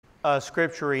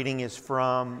Scripture reading is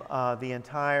from the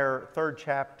entire third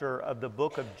chapter of the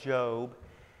book of Job.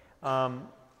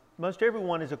 Most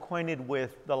everyone is acquainted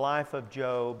with the life of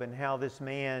Job and how this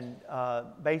man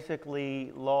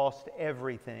basically lost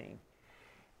everything.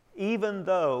 Even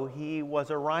though he was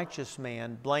a righteous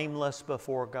man, blameless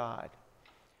before God.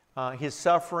 His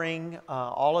suffering,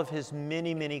 all of his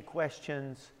many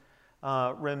questions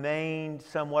remained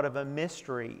somewhat of a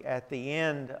mystery at the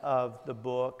end of the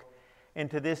book. And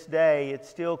to this day, it's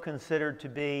still considered to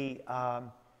be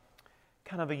kind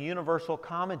of a universal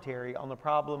commentary on the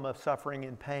problem of suffering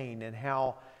and pain and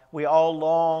how we all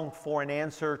long for an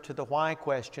answer to the why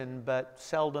question, but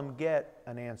seldom get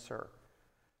an answer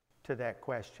to that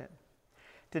question.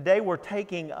 Today we're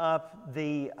taking up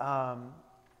the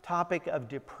topic of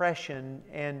depression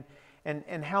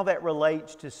and how that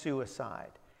relates to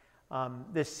suicide.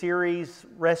 This series,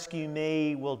 Rescue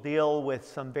Me, will deal with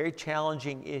some very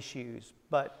challenging issues,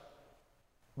 but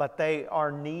they are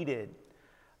needed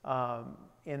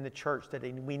in the church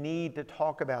today. We need to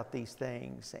talk about these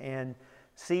things and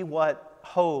see what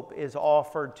hope is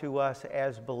offered to us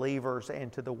as believers and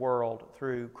to the world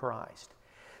through Christ.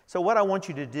 So what I want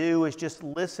you to do is just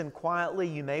listen quietly.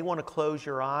 You may want to close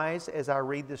your eyes as I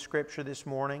read the scripture this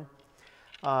morning.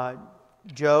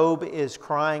 Job is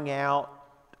crying out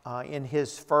in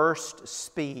his first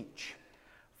speech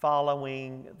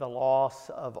following the loss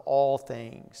of all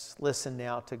things. Listen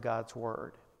now to God's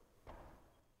word.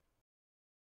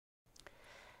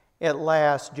 At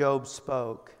last Job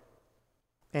spoke,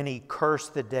 and he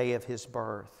cursed the day of his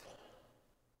birth.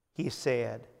 He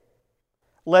said,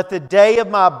 "Let the day of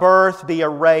my birth be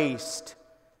erased,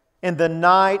 and the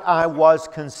night I was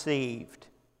conceived.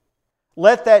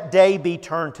 Let that day be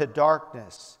turned to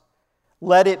darkness.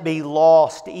 Let it be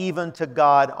lost even to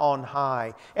God on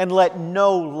high, and let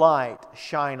no light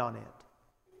shine on it.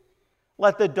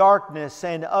 Let the darkness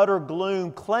and utter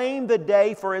gloom claim the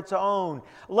day for its own.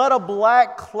 Let a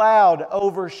black cloud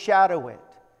overshadow it,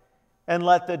 and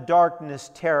let the darkness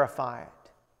terrify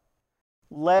it.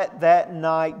 Let that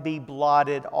night be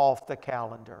blotted off the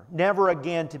calendar, never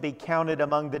again to be counted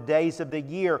among the days of the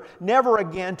year, never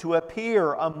again to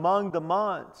appear among the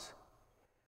months.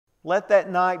 Let that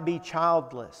night be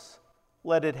childless.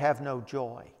 Let it have no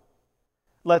joy.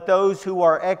 Let those who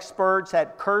are experts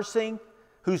at cursing,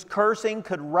 whose cursing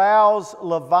could rouse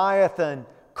Leviathan,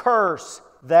 curse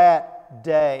that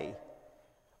day.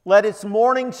 Let its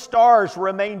morning stars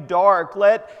remain dark.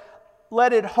 Let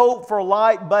it hope for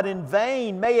light, but in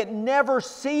vain. May it never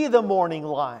see the morning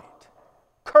light.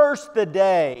 Curse the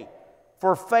day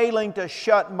for failing to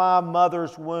shut my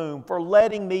mother's womb, for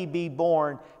letting me be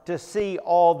born to see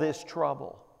all this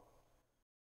trouble.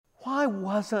 Why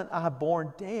wasn't I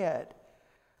born dead?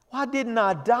 Why didn't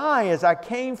I die as I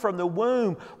came from the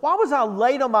womb? Why was I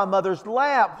laid on my mother's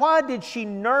lap? Why did she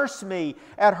nurse me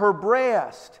at her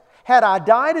breast? Had I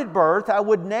died at birth, I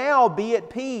would now be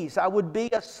at peace. I would be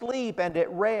asleep and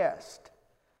at rest.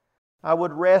 I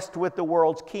would rest with the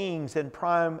world's kings and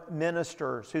prime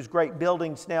ministers, whose great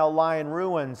buildings now lie in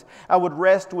ruins. I would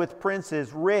rest with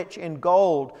princes rich in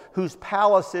gold, whose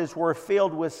palaces were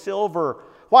filled with silver.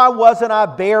 Why wasn't I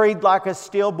buried like a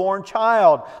stillborn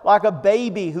child, like a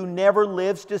baby who never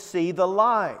lives to see the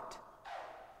light?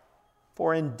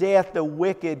 For in death the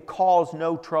wicked cause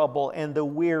no trouble, and the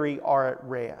weary are at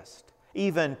rest.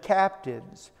 Even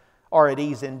captives are at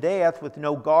ease in death, with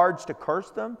no guards to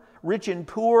curse them. Rich and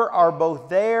poor are both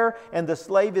there, and the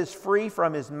slave is free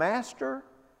from his master.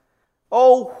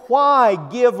 Oh, why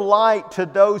give light to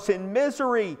those in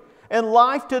misery, and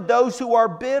life to those who are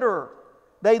bitter?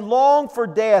 They long for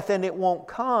death, and it won't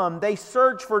come. They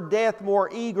search for death more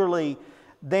eagerly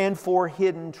than for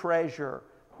hidden treasure.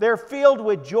 They're filled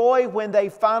with joy when they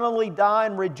finally die,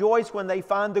 and rejoice when they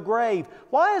find the grave.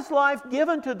 Why is life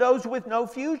given to those with no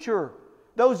future,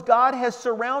 those God has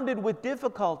surrounded with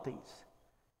difficulties?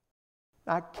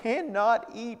 I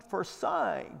cannot eat for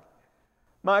sighing.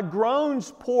 My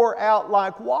groans pour out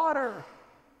like water.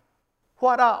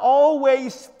 What I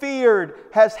always feared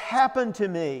has happened to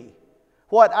me.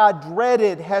 What I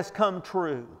dreaded has come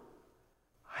true.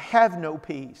 I have no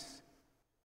peace,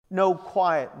 no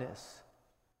quietness.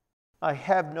 I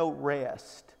have no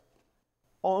rest.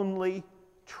 Only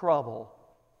trouble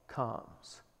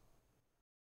comes.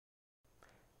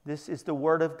 This is the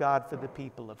word of God for the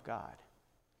people of God.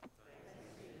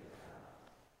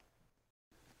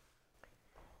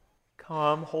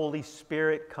 Come, Holy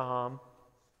Spirit, come.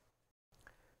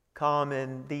 Come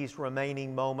in these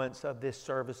remaining moments of this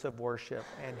service of worship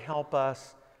and help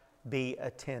us be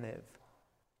attentive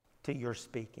to your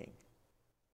speaking.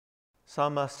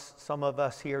 Some of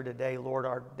us here today, Lord,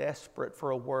 are desperate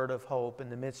for a word of hope in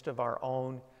the midst of our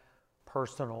own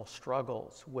personal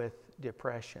struggles with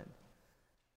depression.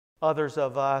 Others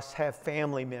of us have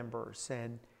family members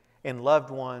and loved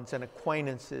ones and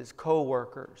acquaintances,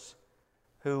 co-workers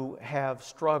who have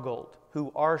struggled,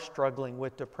 who are struggling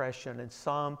with depression, and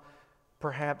some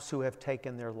perhaps who have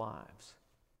taken their lives.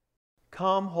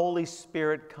 Come, Holy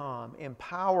Spirit, come.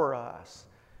 Empower us.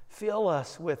 Fill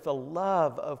us with the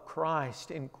love of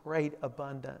Christ in great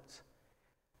abundance.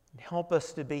 And help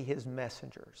us to be His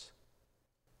messengers,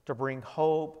 to bring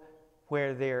hope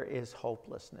where there is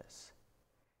hopelessness.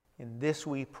 In this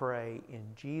we pray in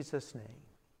Jesus' name.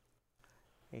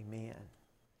 Amen.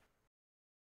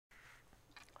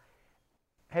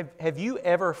 Have you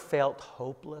ever felt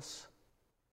hopeless?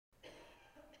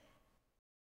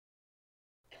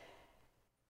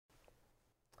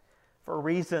 For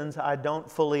reasons I don't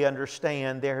fully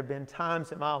understand, there have been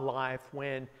times in my life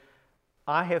when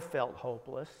I have felt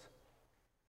hopeless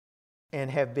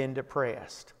and have been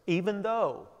depressed, even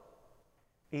though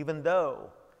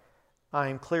I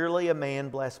am clearly a man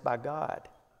blessed by God.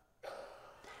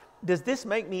 Does this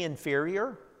make me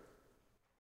inferior,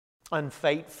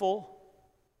 unfaithful,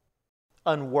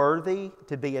 unworthy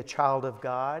to be a child of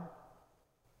God,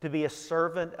 to be a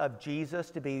servant of Jesus,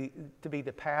 to be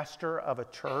the pastor of a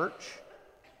church?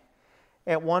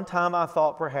 At one time I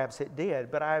thought perhaps it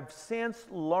did, but I've since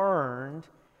learned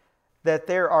that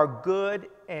there are good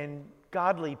and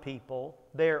godly people,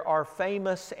 there are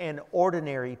famous and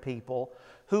ordinary people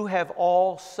who have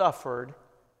all suffered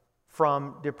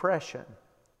from depression.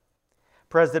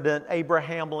 President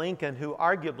Abraham Lincoln, who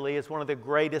arguably is one of the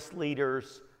greatest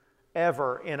leaders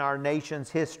ever in our nation's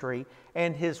history,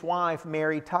 and his wife,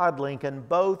 Mary Todd Lincoln,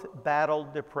 both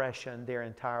battled depression their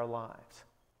entire lives.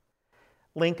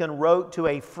 Lincoln wrote to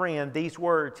a friend these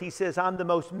words. He says, "I'm the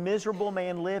most miserable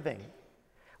man living.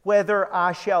 Whether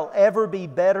I shall ever be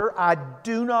better, I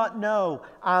do not know.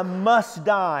 I must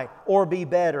die or be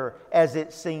better, as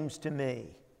it seems to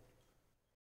me."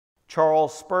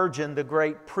 Charles Spurgeon, the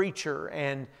great preacher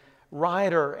and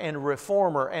writer and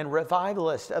reformer and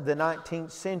revivalist of the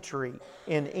 19th century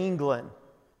in England,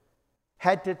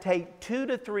 had to take 2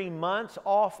 to 3 months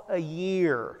off a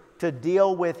year to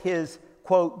deal with his,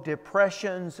 quote,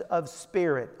 depressions of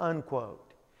spirit,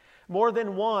 unquote. More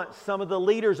than once, some of the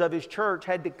leaders of his church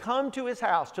had to come to his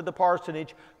house, to the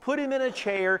parsonage, put him in a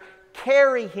chair,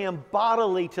 carry him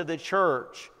bodily to the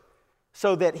church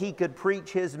so that he could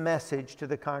preach his message to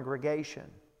the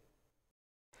congregation.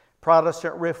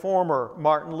 Protestant reformer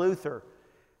Martin Luther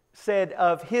said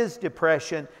of his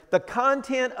depression, "The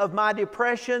content of my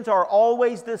depressions are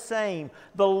always the same: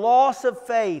 the loss of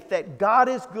faith that God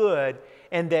is good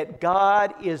and that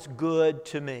God is good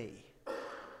to me."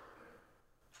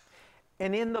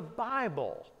 And in the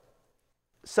Bible,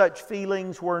 such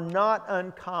feelings were not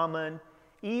uncommon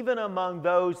even among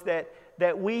those that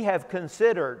we have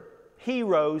considered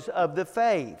heroes of the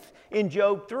faith. In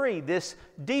Job 3, this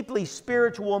deeply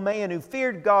spiritual man who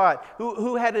feared God,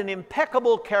 who had an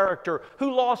impeccable character,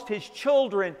 who lost his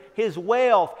children, his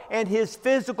wealth, and his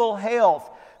physical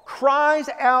health, cries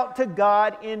out to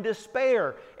God in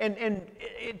despair. And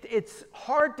it's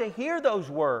hard to hear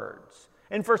those words.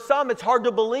 And for some, it's hard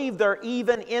to believe they're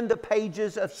even in the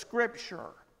pages of Scripture.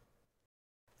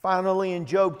 Finally, in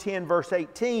Job 10, verse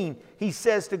 18, he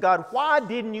says to God, "Why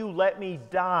didn't you let me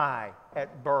die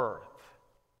at birth?"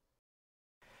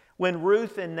 When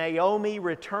Ruth and Naomi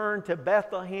returned to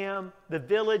Bethlehem, the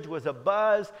village was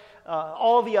abuzz.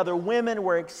 All the other women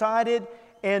were excited.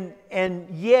 And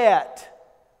yet,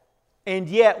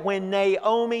 when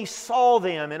Naomi saw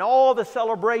them and all the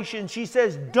celebration, she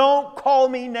says, "Don't call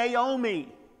me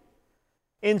Naomi.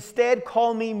 Instead,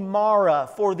 call me Mara,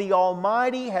 for the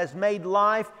Almighty has made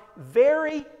life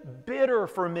very bitter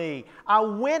for me. I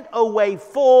went away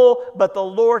full, but the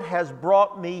Lord has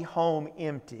brought me home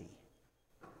empty."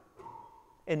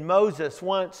 And Moses,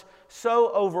 once so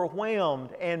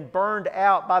overwhelmed and burned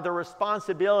out by the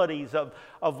responsibilities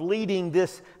of leading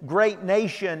this great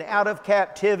nation out of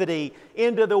captivity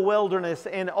into the wilderness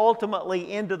and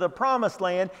ultimately into the promised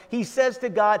land, he says to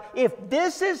God, "If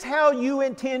this is how you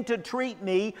intend to treat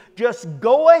me, just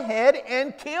go ahead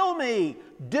and kill me.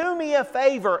 Do me a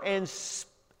favor and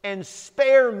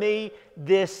spare me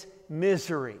this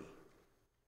misery."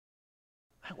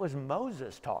 That was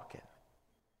Moses talking.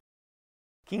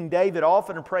 King David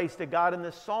often prays to God in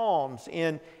the Psalms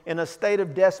in a state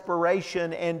of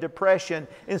desperation and depression.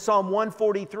 In Psalm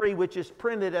 143, which is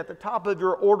printed at the top of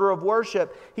your order of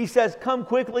worship, he says, "Come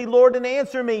quickly, Lord, and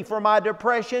answer me, for my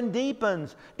depression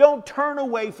deepens. Don't turn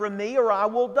away from me, or I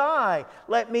will die.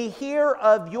 Let me hear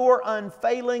of your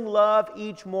unfailing love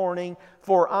each morning,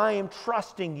 for I am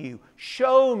trusting you.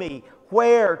 Show me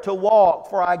where to walk,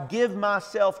 for I give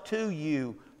myself to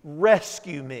you.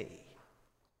 Rescue me."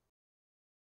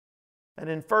 And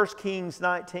in 1 Kings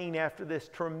 19, after this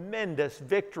tremendous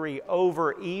victory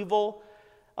over evil,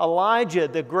 Elijah,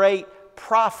 the great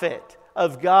prophet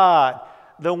of God,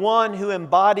 the one who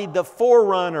embodied the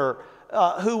forerunner,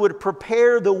 who would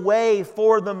prepare the way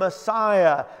for the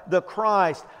Messiah, the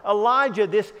Christ. Elijah,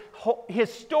 this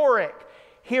historic,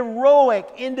 heroic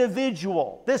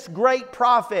individual, this great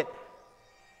prophet,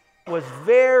 was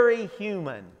very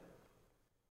human,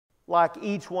 like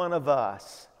each one of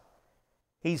us.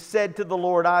 He said to the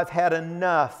Lord, "I've had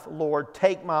enough, Lord.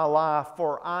 Take my life,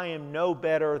 for I am no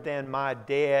better than my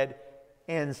dead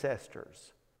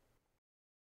ancestors."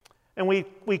 And we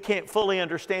can't fully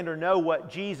understand or know what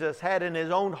Jesus had in His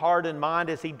own heart and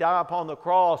mind as He died upon the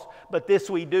cross. But this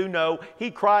we do know. He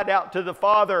cried out to the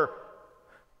Father,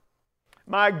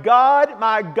 my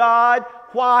God,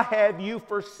 why have you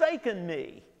forsaken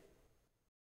me?"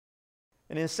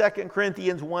 And in 2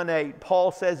 Corinthians 1:8,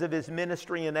 Paul says of his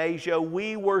ministry in Asia,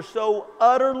 "We were so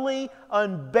utterly,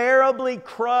 unbearably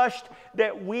crushed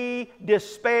that we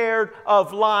despaired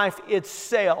of life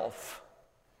itself."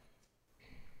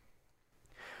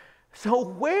 So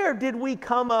where did we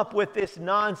come up with this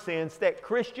nonsense that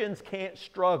Christians can't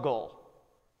struggle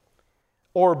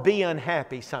or be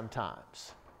unhappy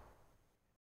sometimes?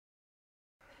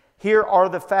 Here are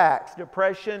the facts.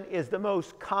 Depression is the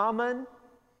most common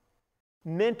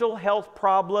mental health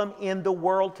problem in the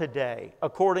world today.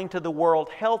 According to the World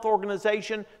Health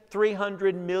Organization,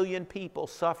 300 million people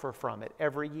suffer from it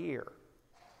every year.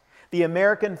 The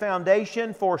American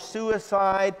Foundation for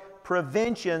Suicide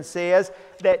Prevention says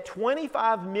that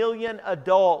 25 million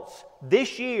adults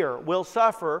this year will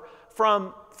suffer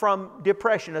from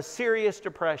depression, a serious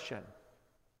depression.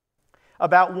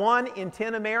 About 1 in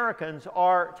 10 Americans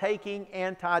are taking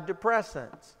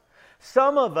antidepressants.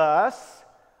 Some of us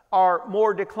are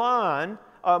more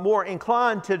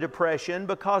inclined to depression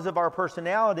because of our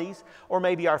personalities, or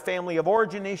maybe our family of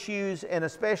origin issues, and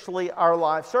especially our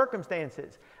life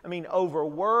circumstances. I mean,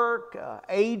 overwork,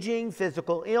 aging,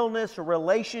 physical illness,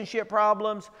 relationship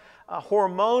problems,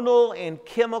 hormonal and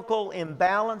chemical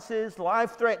imbalances,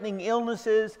 life-threatening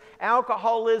illnesses,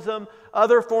 alcoholism,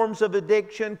 other forms of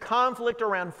addiction, conflict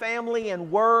around family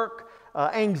and work,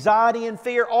 anxiety and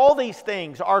fear. All these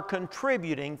things are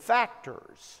contributing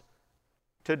factors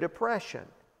to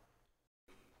depression.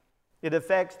 It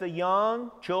affects the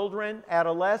young, children,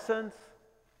 adolescents,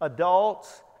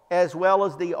 adults, as well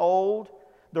as the old,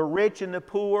 the rich and the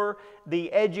poor,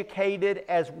 the educated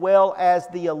as well as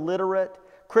the illiterate,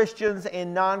 Christians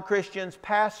and non-Christians,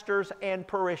 pastors and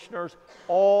parishioners,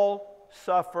 all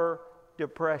suffer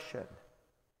depression.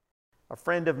 A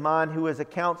friend of mine who is a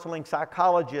counseling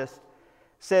psychologist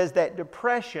says that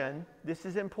depression, this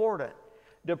is important,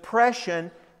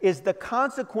 depression is the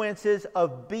consequences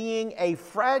of being a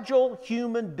fragile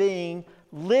human being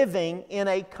living in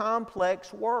a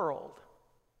complex world.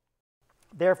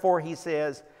 Therefore, he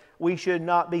says, we should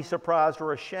not be surprised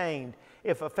or ashamed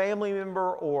if a family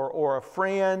member or a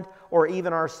friend or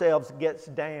even ourselves gets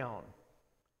down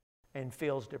and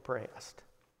feels depressed.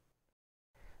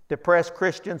 Depressed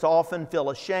Christians often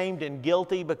feel ashamed and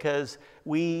guilty because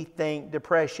we think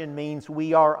depression means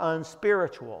we are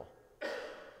unspiritual.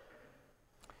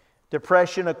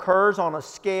 Depression occurs on a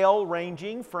scale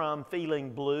ranging from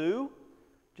feeling blue,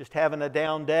 just having a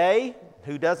down day,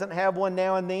 who doesn't have one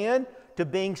now and then, to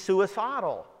being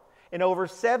suicidal. And over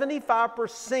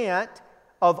 75%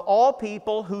 of all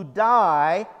people who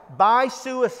die by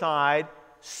suicide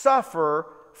suffer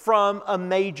from a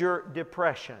major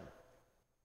depression.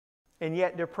 And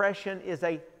yet depression is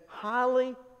a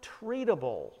highly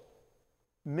treatable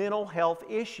mental health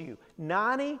issue.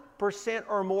 90%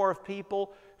 or more of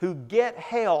people who get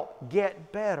help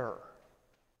get better.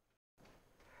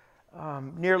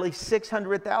 Nearly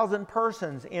 600,000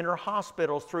 persons enter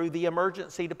hospitals through the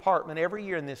emergency department every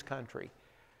year in this country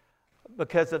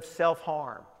because of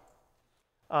self-harm.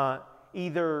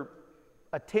 Either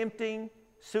attempting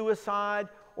suicide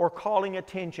or calling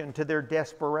attention to their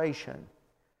desperation.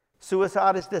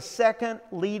 Suicide is the second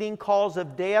leading cause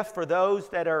of death for those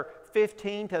that are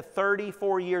 15 to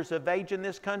 34 years of age in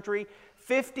this country.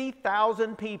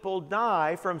 50,000 people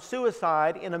die from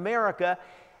suicide in America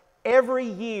every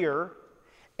year,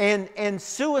 And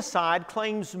suicide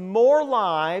claims more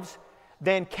lives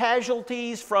than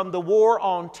casualties from the war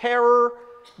on terror,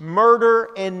 murder,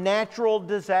 and natural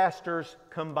disasters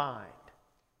combined.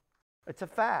 It's a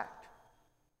fact.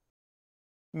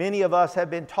 Many of us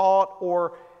have been taught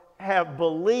or have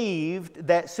believed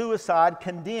that suicide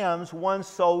condemns one's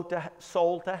soul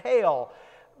to hell,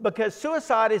 because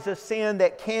suicide is a sin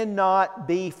that cannot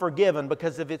be forgiven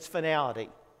because of its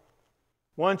finality.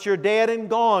 Once you're dead and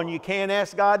gone, you can't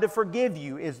ask God to forgive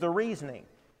you, is the reasoning.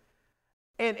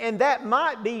 And that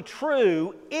might be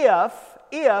true if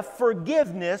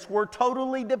forgiveness were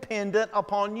totally dependent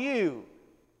upon you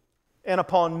and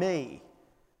upon me.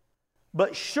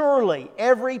 But surely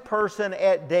every person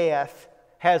at death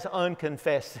has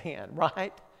unconfessed sin,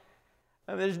 right?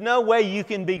 I mean, there's no way you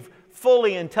can be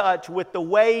fully in touch with the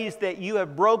ways that you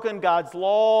have broken God's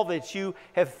law, that you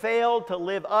have failed to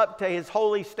live up to His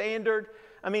holy standard.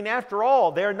 I mean, after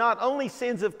all, they're not only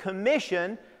sins of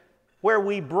commission, where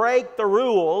we break the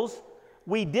rules,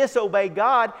 we disobey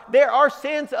God. There are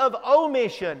sins of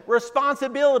omission,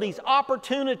 responsibilities,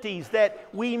 opportunities that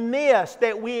we missed,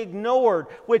 that we ignored,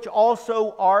 which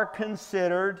also are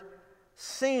considered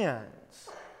sins.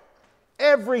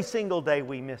 Every single day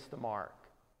we miss the mark.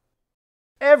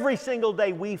 Every single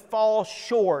day we fall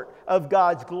short of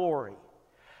God's glory.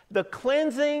 The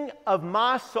cleansing of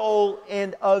my soul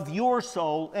and of your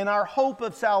soul and our hope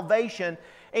of salvation,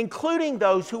 including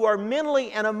those who are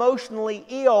mentally and emotionally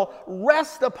ill,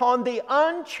 rest upon the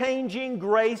unchanging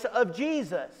grace of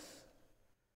Jesus.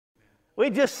 We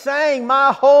just sang,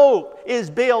 my hope is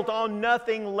built on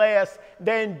nothing less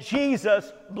than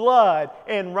Jesus' blood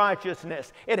and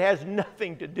righteousness. It has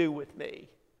nothing to do with me.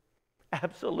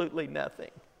 Absolutely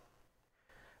nothing.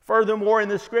 Furthermore, in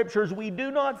the Scriptures, we do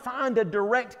not find a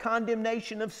direct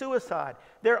condemnation of suicide.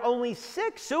 There are only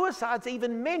 6 suicides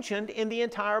even mentioned in the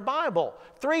entire Bible.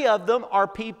 3 of them are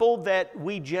people that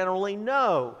we generally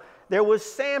know. There was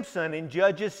Samson in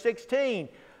Judges 16,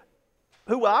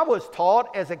 who I was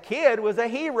taught as a kid was a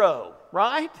hero,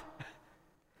 right?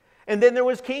 And then there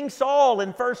was King Saul in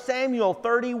 1 Samuel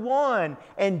 31,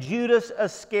 and Judas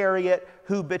Iscariot,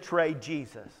 who betrayed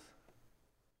Jesus.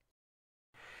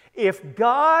 If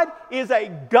God is a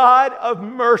God of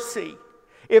mercy,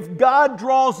 if God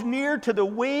draws near to the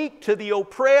weak, to the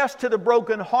oppressed, to the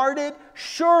brokenhearted,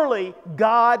 surely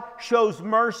God shows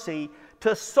mercy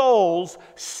to souls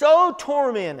so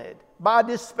tormented by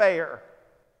despair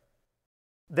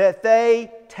that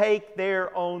they take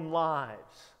their own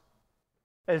lives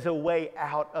as a way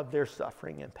out of their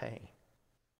suffering and pain.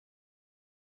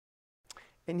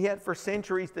 And yet for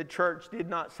centuries the church did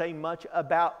not say much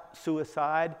about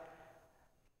suicide.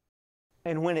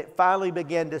 And when it finally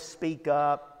began to speak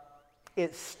up,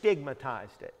 it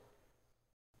stigmatized it.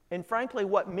 And frankly,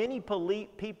 what many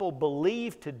people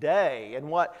believe today and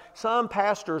what some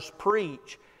pastors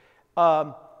preach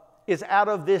is out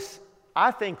of this,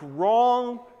 I think,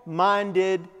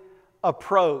 wrong-minded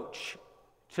approach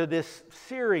to this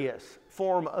serious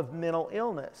form of mental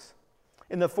illness.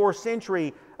 In the 4th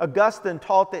century, Augustine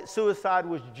taught that suicide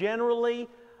was generally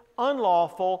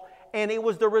unlawful and it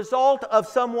was the result of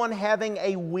someone having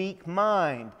a weak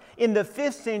mind. In the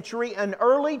 5th century, an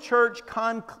early church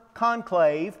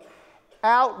conclave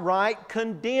outright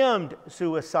condemned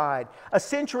suicide. A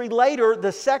century later,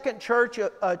 the Second Church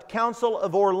Council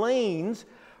of Orleans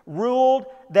ruled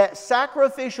that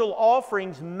sacrificial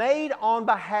offerings made on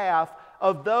behalf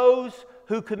of those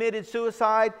who committed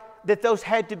suicide, that those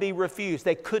had to be refused.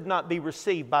 They could not be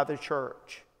received by the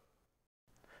church.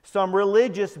 Some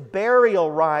religious burial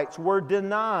rites were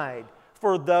denied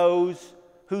for those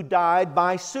who died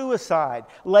by suicide.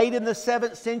 Late in the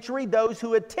 7th century, those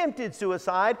who attempted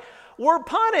suicide were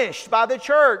punished by the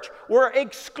church, were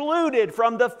excluded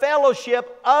from the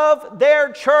fellowship of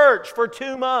their church for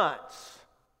 2 months,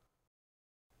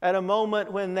 at a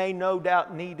moment when they no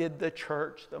doubt needed the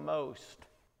church the most.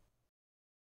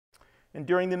 And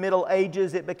during the Middle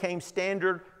Ages, it became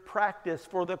standard practice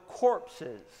for the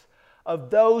corpses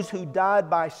of those who died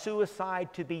by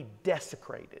suicide to be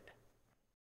desecrated.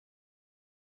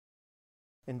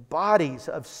 And bodies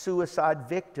of suicide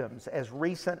victims, as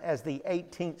recent as the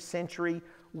 18th century,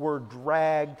 were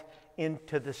dragged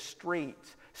into the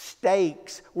streets.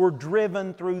 Stakes were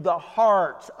driven through the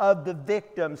hearts of the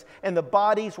victims, and the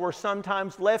bodies were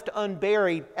sometimes left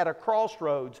unburied at a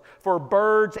crossroads for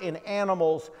birds and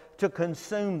animals to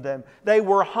consume them. They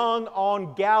were hung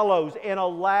on gallows and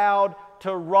allowed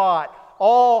to rot,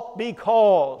 all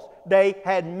because they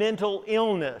had mental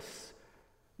illness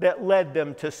that led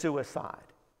them to suicide.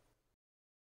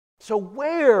 So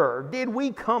where did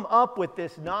we come up with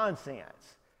this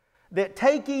nonsense that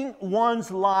taking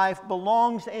one's life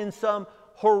belongs in some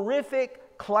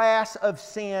horrific class of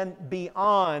sin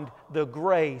beyond the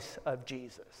grace of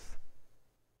Jesus.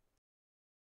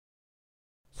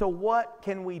 So what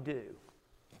can we do?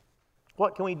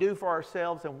 What can we do for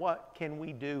ourselves, and what can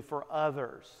we do for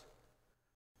others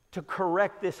to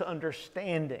correct this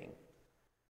understanding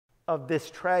of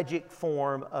this tragic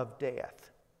form of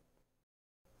death?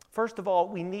 First of all,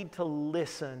 we need to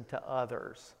listen to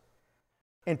others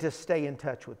and to stay in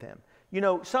touch with them. You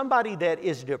know, somebody that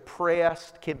is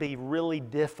depressed can be really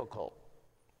difficult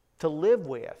to live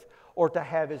with or to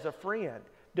have as a friend.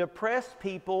 Depressed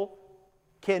people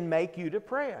can make you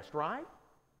depressed, right?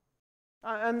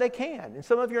 And they can. And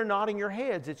some of you are nodding your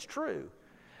heads. It's true.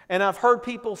 And I've heard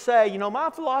people say, you know, my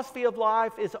philosophy of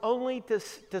life is only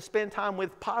to spend time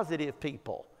with positive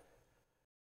people.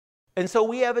 And so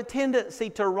we have a tendency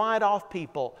to write off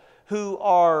people who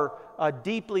are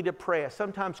deeply depressed,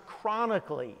 sometimes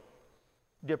chronically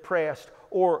depressed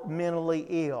or mentally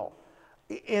ill.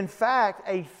 In fact,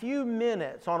 a few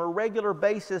minutes on a regular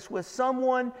basis with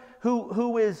someone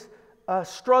who is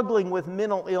struggling with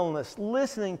mental illness,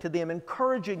 listening to them,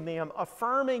 encouraging them,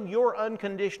 affirming your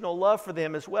unconditional love for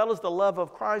them as well as the love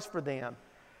of Christ for them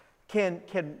can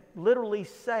literally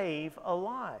save a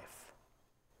life.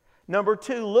 Number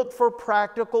two, look for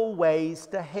practical ways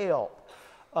to help.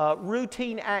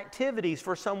 Routine activities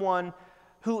for someone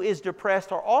who is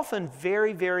depressed are often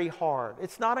very, very hard.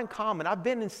 It's not uncommon. I've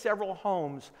been in several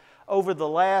homes over the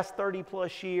last 30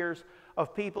 plus years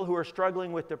of people who are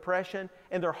struggling with depression,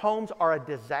 and their homes are a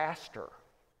disaster.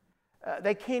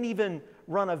 They can't even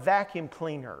run a vacuum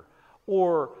cleaner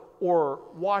or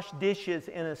wash dishes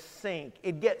in a sink.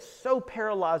 It gets so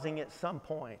paralyzing at some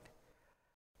point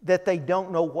that they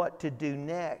don't know what to do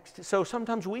next. So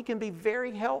sometimes we can be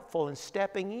very helpful in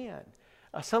stepping in.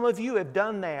 Some of you have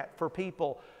done that for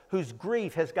people whose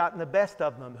grief has gotten the best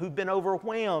of them, who've been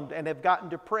overwhelmed and have gotten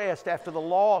depressed after the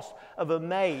loss of a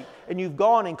mate, and you've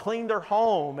gone and cleaned their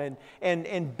home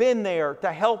and been there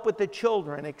to help with the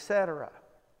children, etc.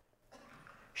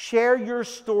 Share your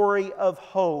story of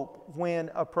hope when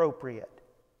appropriate.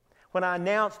 When I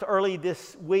announced early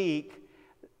this week,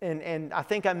 and I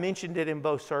think I mentioned it in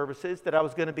both services, that I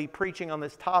was going to be preaching on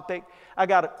this topic, I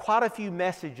got quite a few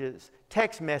messages,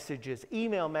 text messages,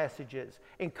 email messages,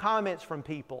 and comments from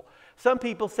people. Some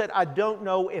people said, I don't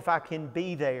know if I can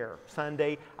be there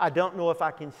Sunday. I don't know if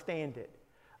I can stand it.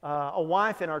 A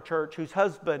wife in our church whose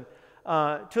husband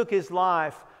took his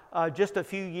life just a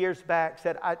few years back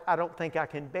said, I don't think I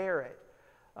can bear it.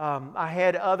 I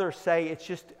had others say, it's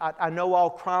just, I know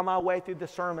I'll cry my way through the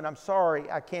sermon. I'm sorry,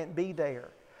 I can't be there.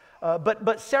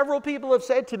 But several people have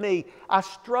said to me, I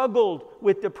struggled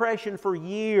with depression for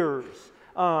years.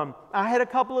 I had a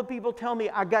couple of people tell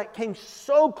me came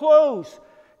so close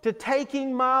to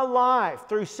taking my life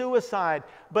through suicide,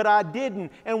 but I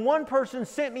didn't. And one person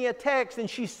sent me a text and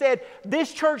she said,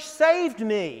 this church saved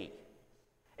me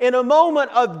in a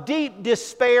moment of deep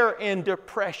despair and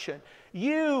depression.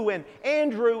 You and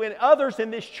Andrew and others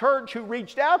in this church who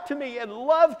reached out to me and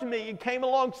loved me and came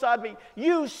alongside me,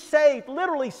 you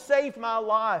literally saved my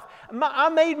life. I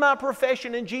made my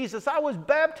profession in Jesus. I was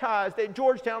baptized at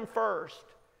Georgetown First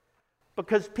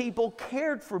because people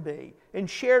cared for me and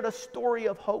shared a story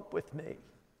of hope with me.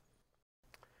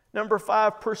 Number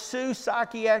 5, pursue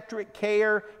psychiatric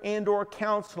care and or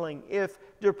counseling if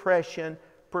depression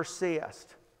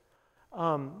persists.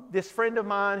 This friend of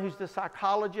mine who's the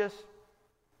psychologist,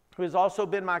 who has also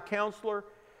been my counselor,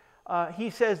 he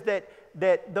says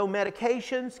that though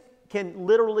medications can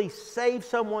literally save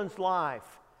someone's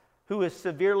life who is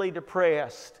severely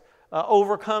depressed,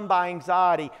 overcome by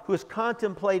anxiety, who is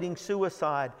contemplating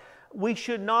suicide, we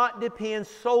should not depend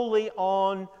solely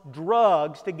on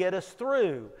drugs to get us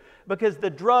through, because the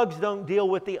drugs don't deal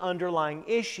with the underlying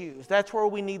issues. That's where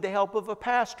we need the help of a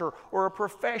pastor or a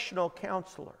professional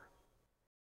counselor.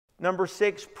 Number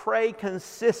 6, pray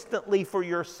consistently for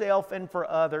yourself and for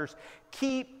others.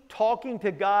 Keep talking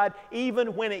to God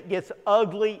even when it gets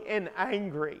ugly and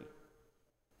angry.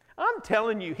 I'm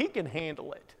telling you, He can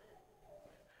handle it.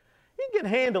 He can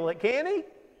handle it, can He?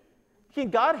 Can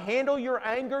God handle your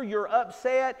anger, your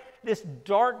upset, this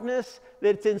darkness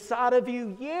that's inside of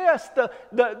you? Yes,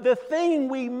 the thing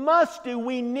we must do,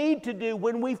 we need to do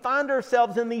when we find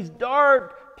ourselves in these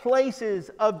dark places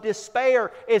of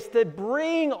despair is to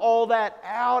bring all that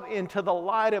out into the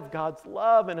light of God's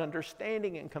love and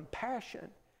understanding and compassion.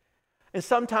 And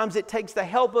sometimes it takes the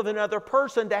help of another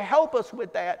person to help us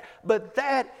with that, but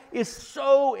that is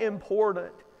so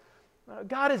important.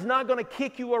 God is not going to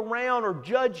kick you around or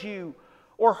judge you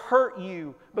or hurt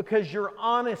you because you're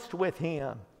honest with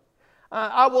Him.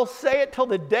 I will say it till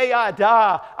the day I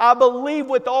die. I believe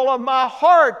with all of my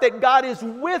heart that God is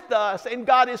with us and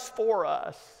God is for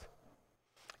us,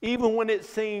 even when it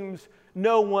seems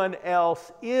no one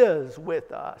else is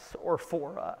with us or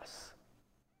for us.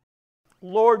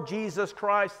 Lord Jesus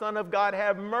Christ, Son of God,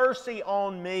 have mercy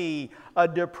on me, a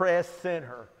depressed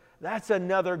sinner. That's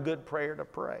another good prayer to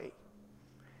pray.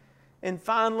 And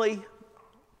finally,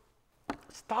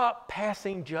 stop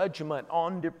passing judgment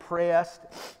on depressed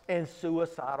and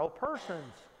suicidal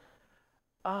persons.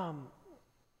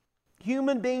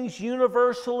 Human beings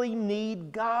universally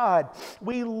need God.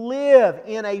 We live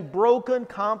in a broken,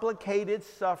 complicated,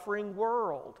 suffering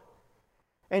world.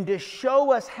 And to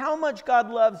show us how much God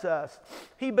loves us,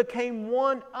 He became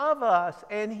one of us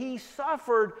and He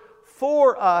suffered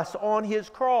for us on His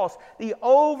cross. The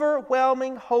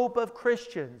overwhelming hope of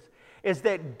Christians is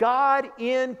that God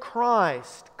in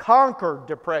Christ conquered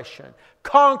depression,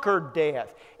 conquered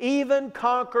death, even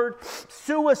conquered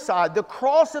suicide. The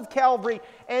cross of Calvary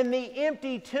and the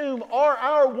empty tomb are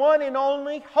our one and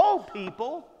only hope,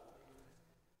 people.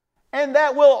 And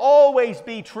that will always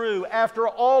be true after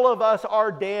all of us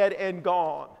are dead and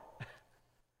gone.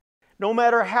 No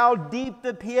matter how deep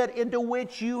the pit into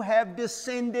which you have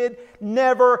descended,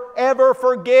 never ever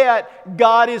forget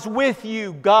God is with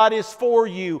you. God is for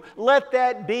you. Let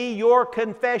that be your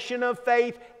confession of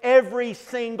faith every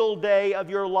single day of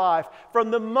your life.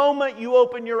 From the moment you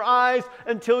open your eyes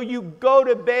until you go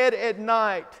to bed at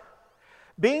night.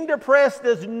 Being depressed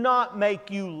does not make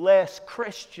you less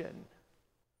Christian.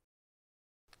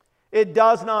 It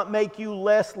does not make you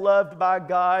less loved by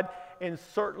God and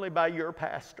certainly by your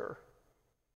pastor.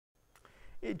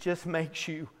 It just makes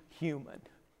you human.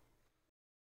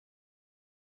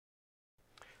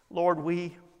 Lord,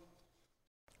 we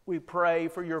pray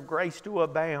for your grace to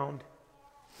abound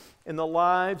in the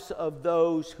lives of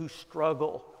those who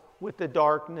struggle with the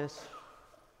darkness.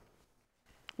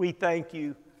 We thank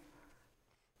you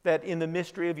that in the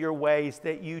mystery of your ways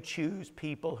that you choose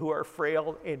people who are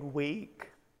frail and weak.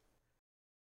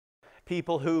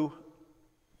 People who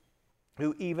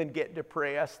even get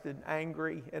depressed and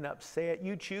angry and upset.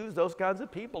 You choose those kinds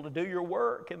of people to do your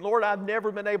work. And Lord, I've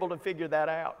never been able to figure that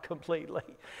out completely.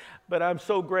 But I'm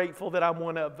so grateful that I'm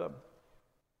one of them.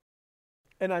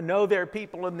 And I know there are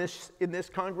people in this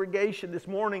congregation this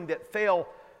morning that fail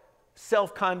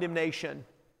self-condemnation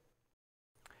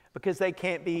because they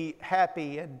can't be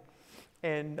happy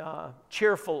and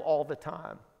cheerful all the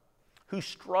time, who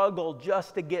struggle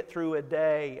just to get through a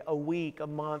day, a week, a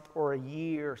month, or a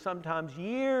year, sometimes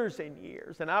years and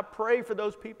years. And I pray for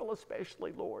those people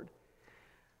especially, Lord,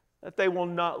 that they will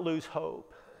not lose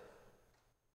hope,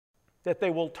 that they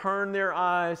will turn their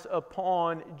eyes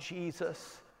upon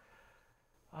Jesus,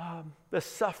 the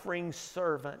suffering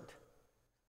servant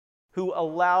who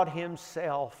allowed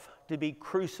Himself to be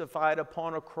crucified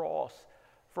upon a cross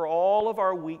for all of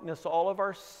our weakness, all of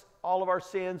our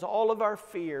sins, all of our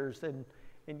fears, and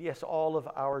yes, all of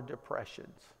our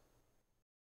depressions.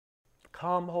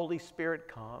 Come, Holy Spirit,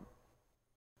 come.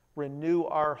 Renew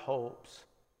our hopes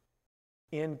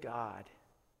in God,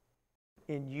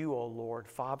 in you, O Lord,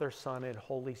 Father, Son, and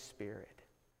Holy Spirit.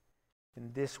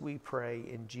 And this we pray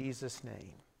in Jesus'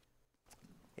 name.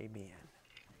 Amen.